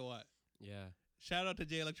just what I want. Yeah. Shout out to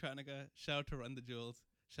Jay Electronica. Shout out to Run the Jewels.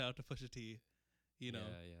 Shout out to Pusha T. You know,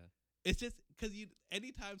 Yeah. it's just because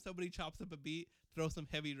anytime somebody chops up a beat, throw some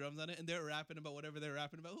heavy drums on it, and they're rapping about whatever they're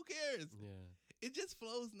rapping about, who cares? Yeah. It just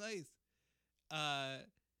flows nice.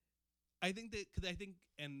 I think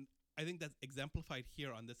that's exemplified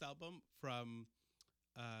here on this album from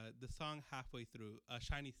the song halfway through,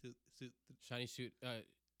 Shiny Suit, Shiny suit.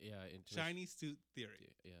 Yeah. Shiny Suit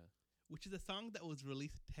Theory, Yeah. which is a song that was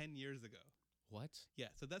released 10 years ago. What? Yeah,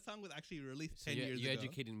 so that song was actually released So 10 years you ago.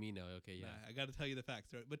 educated me now. Okay. Yeah. Nah, I got to tell you the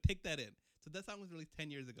facts, right? But take that in. So that song was released 10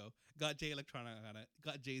 years ago. Got Jay Electronica on it.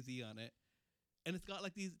 Got Jay-Z on it. And it's got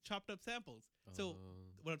like these chopped up samples. So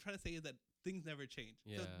what I'm trying to say is that things never change.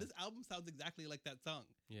 So Yeah. this album sounds exactly like that song.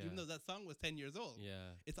 Yeah. Even though that song was 10 years old.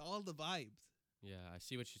 Yeah. It's all the vibes. Yeah. I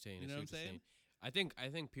see what you're saying. You know what I'm saying? I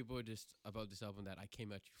think people are just about this album that I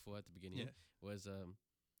came at you for at the beginning Yeah. was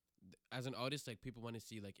as an artist, like people want to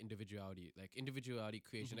see like individuality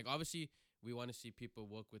creation. Mhm. Like obviously we want to see people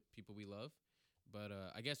work with people we love, but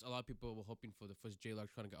I guess a lot of people were hoping for the first Jay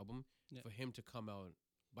Electronica album Yeah. for him to come out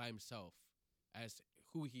by himself as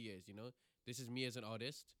who he is. You know, this is me as an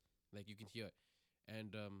artist. Like you can hear it,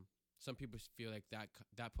 and some people feel like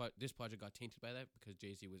this project got tainted by that because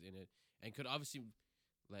Jay-Z was in it, and could obviously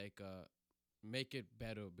like make it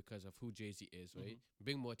better because of who Jay-Z is, right?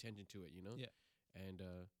 Bring more attention to it, you know? Yeah. And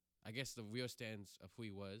I guess the real stance of who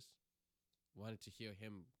he was, wanted to hear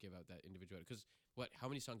him give out that individuality. Because how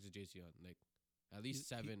many songs is Jay-Z on? Like at least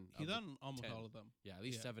 7. He's of the- on almost 10. all of them. Yeah, at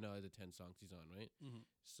least Yeah. 7 out of the 10 songs he's on, right? Mm-hmm.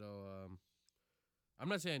 So I'm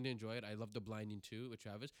not saying I didn't enjoy it. I love The Blinding too with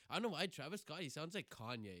Travis. I don't know why Travis Scott, he sounds like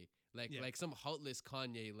Kanye. Yeah. Like some heartless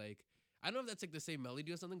Kanye. Like I don't know if that's like the same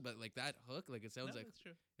melody or something, but like that hook, like it sounds That's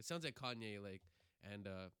true. Kanye, like, and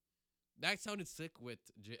that sounded sick with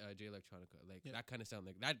Jay Electronica, like Yeah. that kind of sound,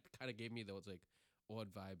 like that kind of gave me those like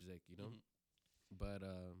odd vibes, like you know. Mhm. But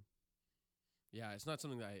yeah, it's not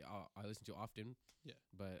something that I listen to often. Yeah.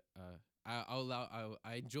 But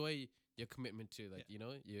I enjoy your commitment to like Yeah. you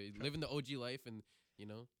know you Sure. living the OG life, and you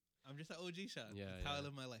know I'm just an OG Sean. Yeah, That's how I yeah.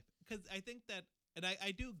 live my life. Because I think that, and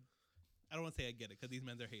I do, I don't want to say I get it because these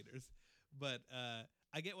men are haters, but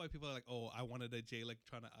I get why people are like, oh, I wanted a Jay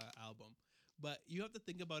Electronica album. But you have to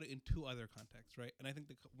think about it in two other contexts, right? And I think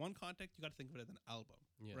the one context, you got to think of it as an album,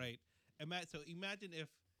 Yeah. right? So imagine if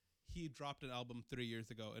he dropped an album 3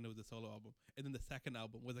 years ago and it was a solo album, and then the second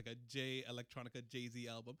album was like a Jay Electronica Jay-Z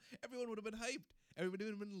album. Everyone would have been hyped. Everybody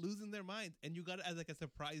would have been losing their minds. And you got it as like a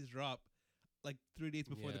surprise drop like 3 days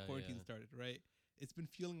before the Yeah, quarantine yeah. started, right? It's been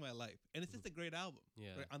fueling my life. And it's just a great album,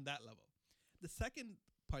 Yeah. right? On that level. The second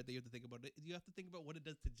part that you have to think about is you have to think about what it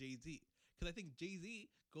does to Jay-Z. Because I think Jay-Z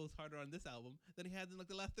goes harder on this album than he has in like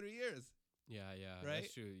the last 3 years. Yeah, yeah. Right?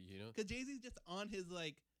 That's true. You know. Because Jay-Z's just on his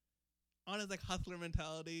hustler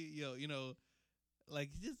mentality, like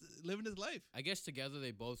he's just living his life. I guess together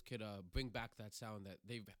they both could bring back that sound that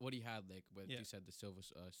they've what he had, like what Yeah. you said, the silver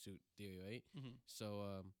suit theory, right? Mm-hmm.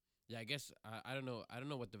 So yeah, I guess I don't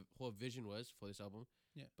know what the whole vision was for this album.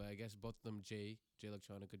 Yeah. But I guess both of them, Jay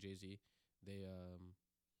Electronica, Jay-Z,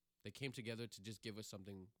 they came together to just give us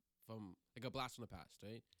something from like a blast from the past,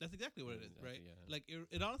 right? That's exactly what it is, Exactly, right? yeah. Like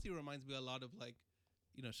it honestly reminds me a lot of like,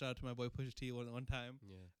 shout out to my boy Pusha T one time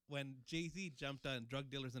Yeah. when Jay-Z jumped on Drug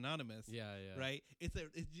Dealers Anonymous. Yeah, yeah. Right? It's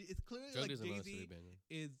clearly Drug like Dealers Anonymous is Jay-Z really banger.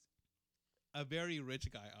 is a very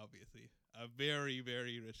rich guy, obviously. A very,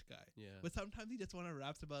 very rich guy. Yeah. But sometimes he just want to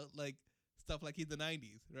raps about like stuff like he's the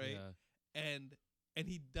 90s, right? Yeah. And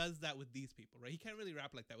he does that with these people, right? He can't really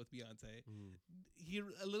rap like that with Beyonce. Mm. He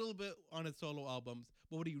a little bit on his solo albums,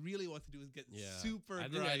 but what he really wants to do is get Yeah. super I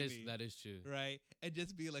think grimy, that is true. right? And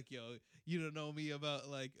just be like, yo, you don't know me about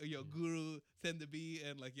like, Yeah. Guru send the beat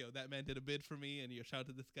and like, yo, that man did a bid for me, and shout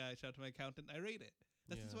to this guy, shout to my accountant. I rate it.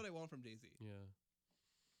 That's just Yeah. what I want from Jay-Z. Yeah.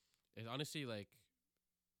 It's honestly like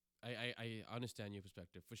I understand your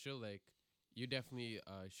perspective. For sure, like you're definitely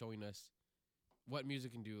showing us what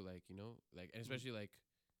music can do, like, like, and especially like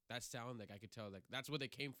that sound, like I could tell like that's where they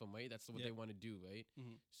came from, right? That's what Yeah. they want to do, right?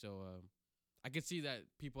 Mhm. So I could see that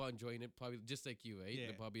people are enjoying it probably just like you, right? Yeah.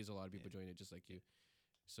 There probably is a lot of people Yeah. enjoying it just like you.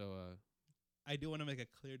 So I do want to make a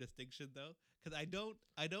clear distinction though, because I don't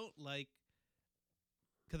like,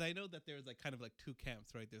 because I know that there's like kind of like two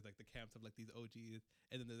camps, right? There's like the camps of like these OGs,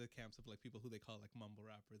 and then there's the camps of like people who they call like mumble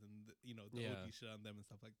rappers, and the Yeah. OG shit on them and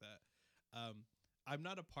stuff like that. I'm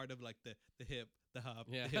not a part of like the hip, the hop,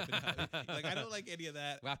 Yeah. the hip and hop. Like I don't like any of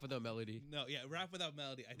that. rap without melody. No, yeah, rap without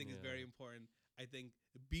melody I think is very Yeah. important. I think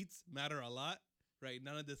beats matter a lot, right?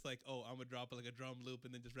 None of this like, oh, I'm gonna drop like a drum loop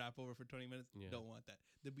and then just rap over for 20 minutes. Yeah. Don't want that.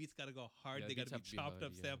 The beats gotta go hard. Yeah, They beats gotta have be to be chopped hard,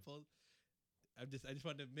 up yeah. samples. I just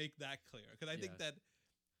wanted to make that clear because I think Yeah. that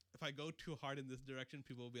if I go too hard in this direction,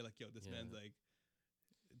 people will be like, yo, this Yeah. man's like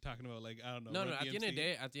talking about like, I don't know. No. Run At the end of the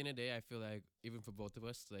DMC. day, I feel like even for both of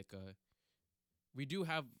us, like we do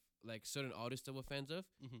have like certain artists that we're fans of,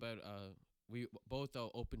 Mhm. but we both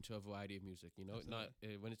are open to a variety of music. Not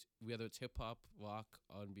when it's whether it's hip hop, rock,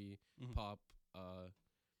 R&B, Mhm. pop.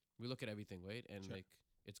 We look at everything, right? And Sure. like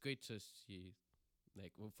it's great to see,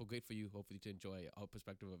 like great for you, hopefully to enjoy our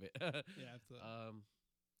perspective of it. Yeah, absolutely.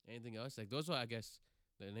 Anything else? Like those were, I guess,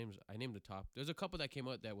 the names I named the top. There's a couple that came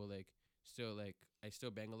out that were like still like I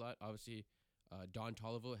still bang a lot. Obviously, Don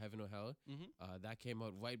Toliver, Heaven or Hell. Mm-hmm. That came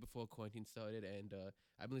out right before quarantine started, and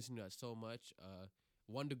I've been listening to that so much.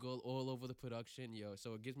 Wonder Girl all over the production,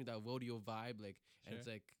 so it gives me that rodeo vibe, like, and it's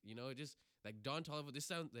Sure. like just like Don Toliver.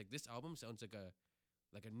 This album sounds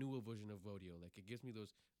like a newer version of rodeo. Like it gives me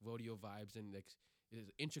those rodeo vibes, and like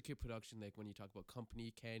it's intricate production. Like when you talk about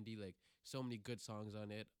Company, Candy, like so many good songs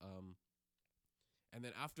on it. And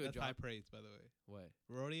then after That's it high dropped, praise, by the way. what?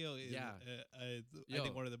 Rodeo is, Yeah. I Yo,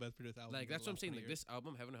 think one of the best produced albums. Like in the that's what I'm last saying. 20 Like years. this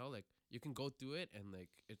album, Heaven and Hell, like you can go through it and like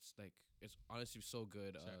it's honestly so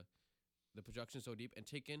good. Sure. The production's so deep. And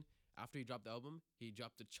Taken, after he dropped the album, he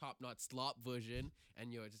dropped the chop not slop version,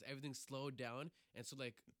 and just everything slowed down. And so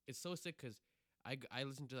like it's so sick because I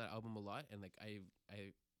listened to that album a lot, and like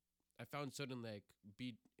I found certain like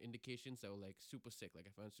beat indications that were like super sick. Like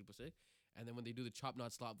I found super sick, and then when they do the chop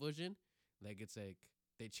not slop version, like it's like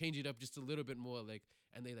they change it up just a little bit more, like,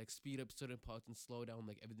 and they like speed up certain parts and slow down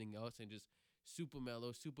like everything else, and just super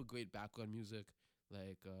mellow, super great background music,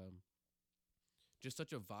 like just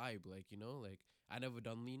such a vibe, like like I never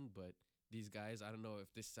done lean, but these guys, I don't know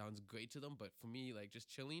if this sounds great to them, but for me, like just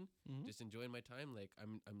chilling, Mhm. just enjoying my time, like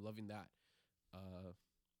I'm loving that.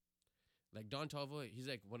 Like Don Toliver, he's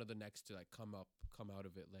like one of the next to like come out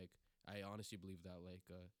of it. Like I honestly believe that, like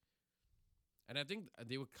and I think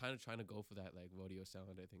they were kind of trying to go for that like rodeo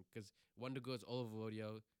sound. I think because Wonder Girl's all over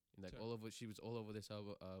rodeo, and like Sure. she was all over this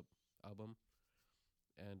album,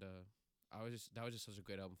 and that was just such a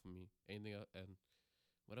great album for me. Anything else? And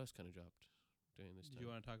what else kind of dropped? during this Did time. you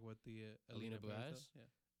want to talk about the Alina Baraz?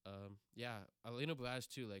 Baraz? Yeah, Alina Baraz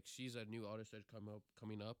too. Like she's a new artist that's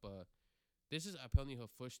coming up. This is apparently her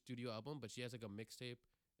first studio album, but she has like a mixtape,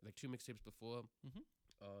 like 2 mixtapes before.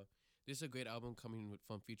 Mhm. This is a great album coming with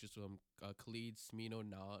from features from Khalid, Smino,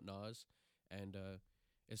 Nas, and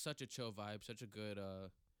it's such a chill vibe, such a good.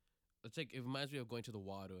 It's like it reminds me of going to the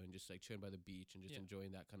water and just like chilling by the beach and just Yeah.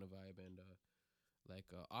 enjoying that kind of vibe. And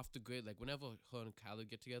off the grid, like whenever her and Khaled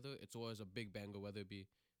get together, it's always a big banger. Whether it be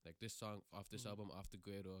like this song off this Mhm. album, Off the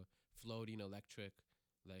Grid, or Floating Electric.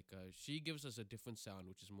 Like she gives us a different sound,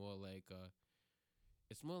 which is more like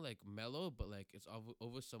it's more like mellow, but like it's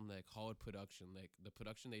over some like hard production. Like the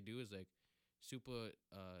production they do is like super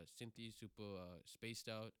synthy, super spaced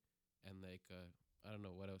out, and like I don't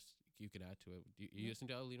know what else you can add to it. You Yeah. listen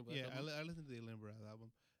to Alina Baraz? Yeah, album? I listened to the Alina Baraz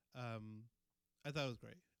album. I thought it was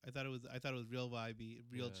great. I thought it was real vibey,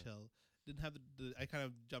 real Yeah. chill. Didn't have I kind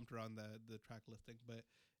of jumped around the track listing, but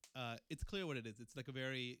it's clear what it is. It's like a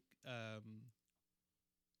very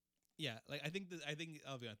yeah, like I think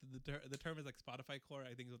I'll be honest. The term is like Spotify core.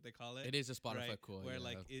 I think is what they call it. It is a Spotify right? core. Where yeah.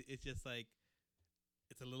 like it's just like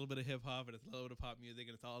it's a little bit of hip hop and it's a little bit of pop music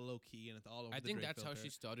and it's all low key and it's all over. I the think Drake that's how filter. she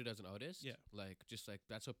started as an artist. Yeah. Like just like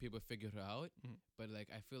that's how people figured her out. Mhm. But like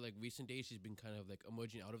I feel like recent days she's been kind of like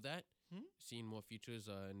emerging out of that, Mhm. seeing more features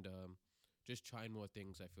and just trying more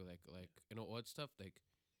things. I feel like odd stuff like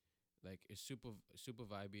it's super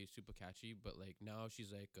vibey, super catchy. But like now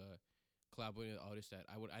she's like collaborating with artists that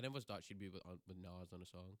I never thought she'd be with Nas on a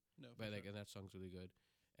song. No, for But like sure. and that song's really good.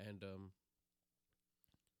 And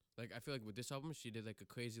like I feel like with this album she did like a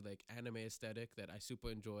crazy like anime aesthetic that I super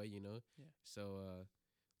enjoy, you know. Yeah. So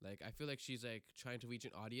like I feel like she's like trying to reach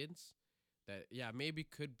an audience that maybe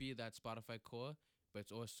could be that Spotify core, but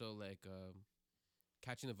it's also like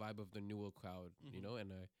catching the vibe of the newer crowd, you Mhm. know.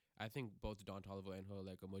 And I think both Don Toliver and her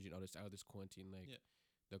like emerging artists out of this quarantine, like Yeah.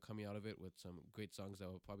 they're coming out of it with some great songs that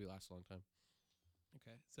will probably last a long time.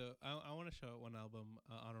 Okay, so I want to shout out one album,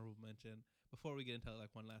 honorable mention, before we get into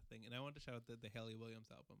like one last thing, and I want to shout out the Haley Williams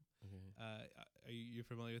album. Okay. Are you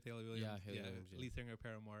familiar with Haley Williams? Yeah, Haley Williams, yeah. Lead singer of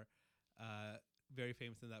Paramore, very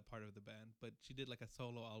famous in that part of the band. But she did like a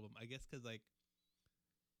solo album, I guess, because like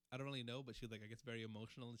I don't really know, but she was like I guess very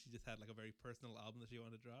emotional, and she just had like a very personal album that she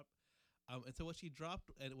wanted to drop. And so what she dropped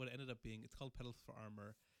and what it ended up being, it's called Petals for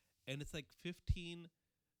Armor, and it's like 15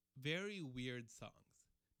 very weird songs.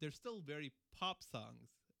 They're still very pop songs,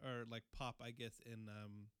 or like pop, I guess, in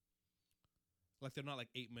like they're not like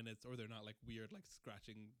 8 minutes, or they're not like weird like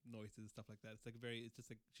scratching noises, stuff like that. It's like it's just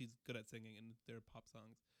like she's good at singing, and they're pop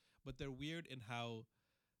songs, but they're weird in how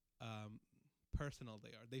personal they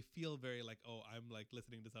are. They feel very like, oh, I'm like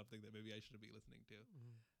listening to something that maybe I shouldn't be listening to.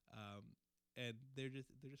 And they're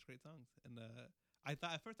just great songs. And I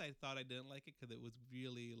thought at first I didn't like it because it was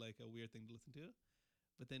really like a weird thing to listen to,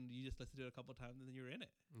 but then you just listen to it a couple of times and then you're in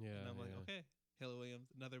it. Yeah. And I'm like, yeah. okay, Haley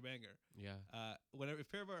Williams, another banger. Yeah. Whenever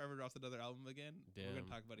if Paramore ever drops another album again, we're Damn.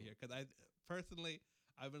 gonna talk about it here because I personally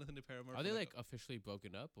I've been listening to Paramore. Are for they like officially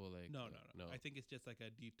broken up or like no. I think it's just like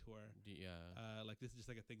a detour. Yeah. Like this is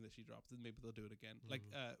just like a thing that she drops, and maybe they'll do it again. Mhm. Like,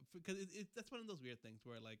 because that's one of those weird things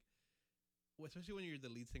where like, especially when you're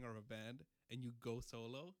the lead singer of a band and you go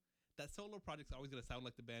solo, that solo project's always gonna sound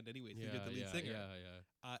like the band anyway. So you're the lead singer.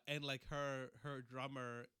 Yeah. And like her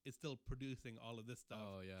drummer is still producing all of this stuff.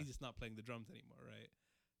 Oh yeah. He's just not playing the drums anymore, right?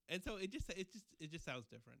 And so it just sounds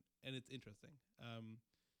different, and it's interesting.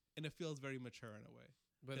 And it feels very mature in a way.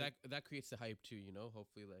 But that creates the hype too, you know.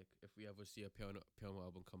 Hopefully, like if we ever see a Paramore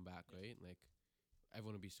album come back, right? Like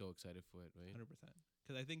everyone will be so excited for it, right? 100%.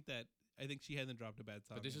 Because I think she hasn't dropped a bad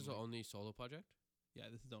song. But this in, is her like, only solo project. Yeah,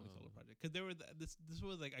 this is the only solo Oh. project. Because there were this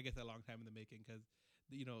was like I guess a long time in the making. Because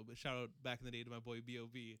shout out back in the day to my boy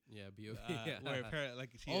B.O.B. Yeah, B.O.B. Yeah. Where apparently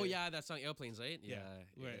like she Oh yeah, that song Airplanes, right? Yeah,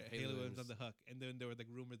 where Haley Haley Williams on the hook, and then there were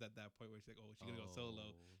like rumors at that point where she's like, oh, she's gonna go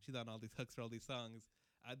solo. Oh. She's on all these hooks for all these songs.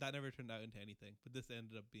 That never turned out into anything, but this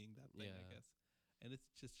ended up being that thing, I Yeah. guess. And it's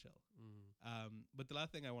just chill. Mm. But the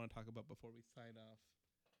last thing I want to talk about before we sign off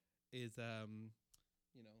is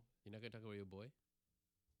You're not gonna talk about your boy?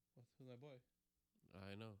 who's my boy?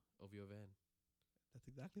 I know, of your van. That's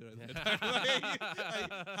exactly what I was going to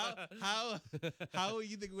talk about. Like, how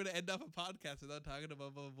you think we're going to end off a podcast without talking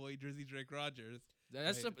about my boy Drizzy Drake Rogers?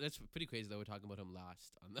 That's Right. that's pretty crazy that we're talking about him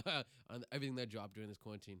last on on everything that dropped during this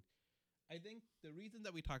quarantine. I think the reason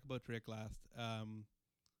that we talk about Drake last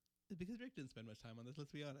is because Drake didn't spend much time on this,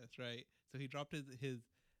 let's be honest, right? So he dropped his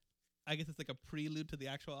I guess it's like a prelude to the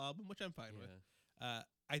actual album, which I'm fine with.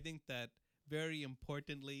 I think that very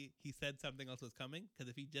importantly, he said something else was coming, because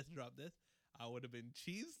if he just dropped this, I would have been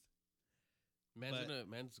cheesed.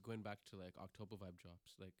 Man's going back to like October vibe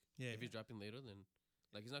drops. Like Yeah, if he's dropping later, then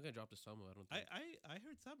like he's not gonna drop the summer. I don't think. I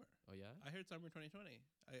heard summer. Oh yeah. I heard summer 2020.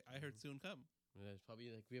 I heard soon come. Yeah, it's probably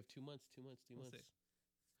like we have 2 months, 2 months, 2 We'll months. see.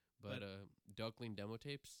 But Darkling demo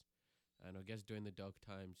tapes, and I guess during the dark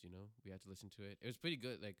times, we had to listen to it. It was pretty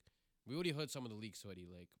good. Like we already heard some of the leaks already.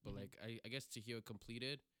 Like, but Mhm. like I guess to hear it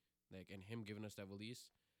completed, like and him giving us that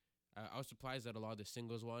release, I was surprised that a lot of the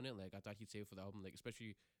singles were on it. Like I thought he'd save it for the album. Like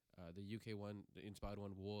especially the UK one, the inspired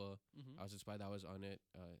one, War. Mm-hmm. I was surprised that was on it.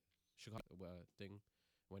 Chicago thing.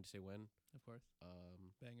 When to say when? Of course,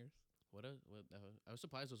 bangers. I was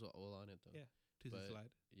surprised those were all on it though. Yeah. Tuesday But-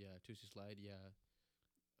 slide. Yeah, Tuesday Slide, yeah.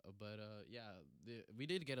 We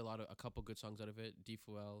did get a couple good songs out of it.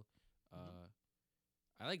 D4L,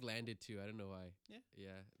 I like Landed too. I don't know why.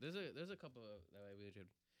 Yeah. There's a couple that I really enjoyed.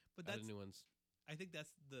 But Out that's of new ones. I think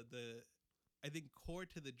that's the I think core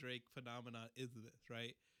to the Drake phenomenon is this,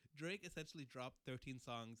 right? Drake essentially dropped 13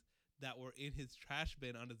 songs that were in his trash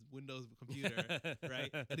bin on his Windows computer, right?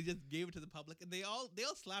 And he just gave it to the public, and they all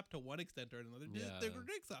slap to one extent or another. They're Yeah.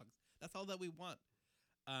 Drake songs. That's all that we want.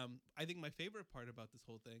 I think my favorite part about this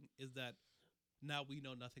whole thing is that now we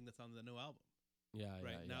know nothing that's on the new album. Yeah,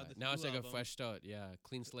 Right, yeah, now yeah. this Now it's new like album- a fresh start. Yeah,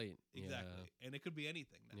 clean slate. Exactly. And it could be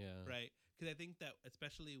anything now, Yeah. right? Because I think that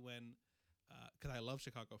especially when, because I love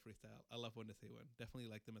Chicago Freestyle. I love When to Say When. Definitely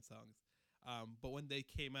like them as songs. But when they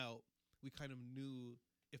came out, we kind of knew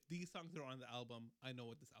if these songs are on the album, I know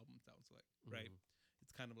what this album sounds like, right? Mhm.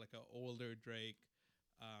 It's kind of like an older Drake,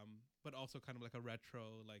 but also kind of like a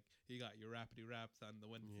retro. Like you got your rapidy raps on the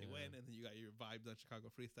When to Say Yeah. When, and then you got your vibes on Chicago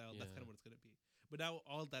Freestyle. That's kind Yeah. of what it's gonna be. But now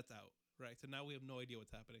all that's out, right? So now we have no idea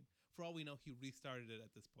what's happening. For all we know, he restarted it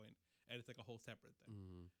at this point, and it's like a whole separate thing.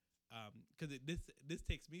 Mhm. Because this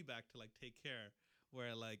takes me back to like Take Care,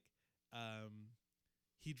 where like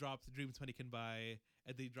he drops Dreams Money Can Buy,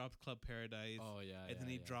 and then he drops Club Paradise, Oh yeah. and then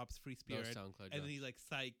he drops Free Those Spirit, SoundCloud and then drops. he's like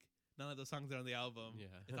Psych. None of those songs are on the album. Yeah.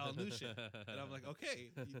 It's all new shit. And I'm like,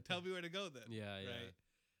 okay, you tell me where to go then. Yeah, yeah.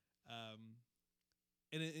 Right.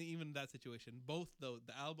 And even that situation, both though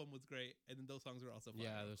the album was great, and then those songs were also fire.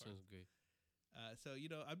 Yeah, of those course. sounds great. So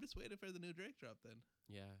I'm just waiting for the new Drake drop then.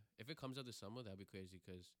 Yeah, if it comes out this summer, that'd be crazy.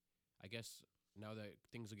 Because I guess now that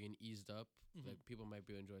things are getting eased up, Mhm. like people might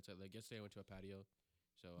be enjoying it. Like yesterday, I went to a patio.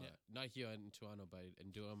 So Yeah. not here in Toronto, but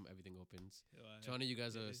in Durham, everything opens. So, Toronto, you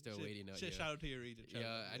guys yeah, are still shit- waiting out shit, here. shout out to your region. shout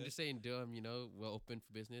Yeah, out, I'm just saying, Durham. We're open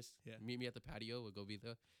for business. Yeah. Meet me at the patio. We'll go be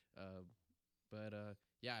there.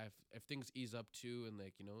 Yeah, if things ease up too, and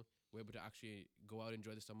we're able to actually go out and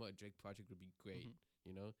enjoy the summer, a Drake project would be great.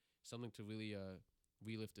 Mhm. Something to really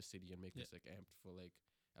relift the city and make Yeah. us like amped for like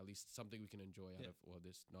at least something we can enjoy out Yeah. of all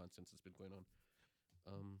this nonsense that's been going on.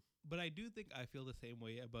 But I do think I feel the same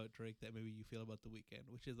way about Drake that maybe you feel about The Weeknd,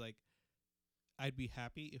 which is like, I'd be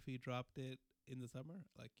happy if he dropped it in the summer,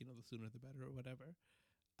 like the sooner the better or whatever.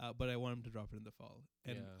 But I want him to drop it in the fall,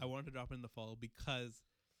 and Yeah. I want him to drop it in the fall because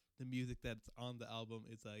the music that's on the album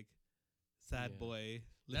is like sad Yeah. boy.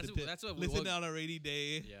 That's what we listen all, on a rainy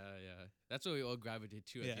day. yeah. That's what we all gravitate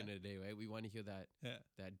to at Yeah. the end of the day, right? We want to hear that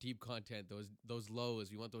Yeah, deep content, those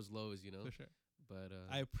lows. We want those lows, for sure. But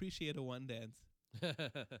I appreciate a one dance,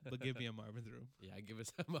 but give me a Marvin's Room. Yeah, give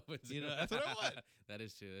us some moments. That's what I want. That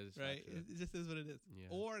is true. That is Right? true. It just is what it is. Yeah.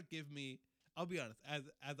 Or give me. I'll be honest.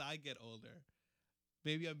 As I get older,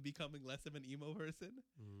 maybe I'm becoming less of an emo person,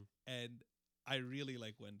 Mhm. and I really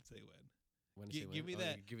like When to Say When. When to say Give me when? Oh,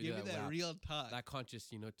 that. give Give you me that rap, real talk. that conscious,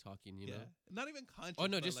 talking, yeah, know. not even conscious. Oh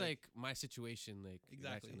no, but just like my situation, like that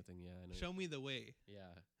Exactly. kind of thing. Yeah, I know. show me the way,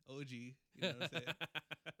 Yeah. OG. You know what I'm saying?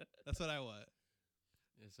 That's what I want.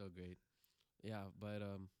 It's so great. Yeah, but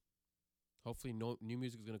hopefully no new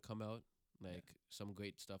music is gonna come out. Like some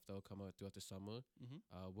great stuff that will come out throughout the summer.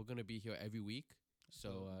 Mm-hmm. We're gonna be here every week, so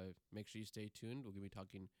Absolutely. make sure you stay tuned. We're gonna be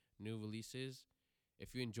talking new releases.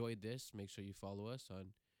 If you enjoyed this, make sure you follow us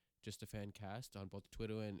on Just a Fan Cast on both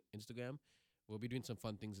Twitter and Instagram. We'll be doing some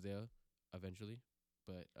fun things there eventually,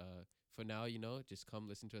 but for now, just come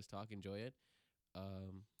listen to us talk, enjoy it. You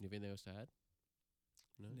have anything else to add?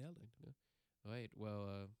 No? Nailed it. No? All right.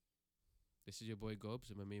 Well, this is your boy Gobes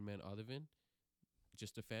and my main man Olivan.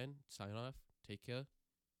 Just a fan. Sign off. Take care.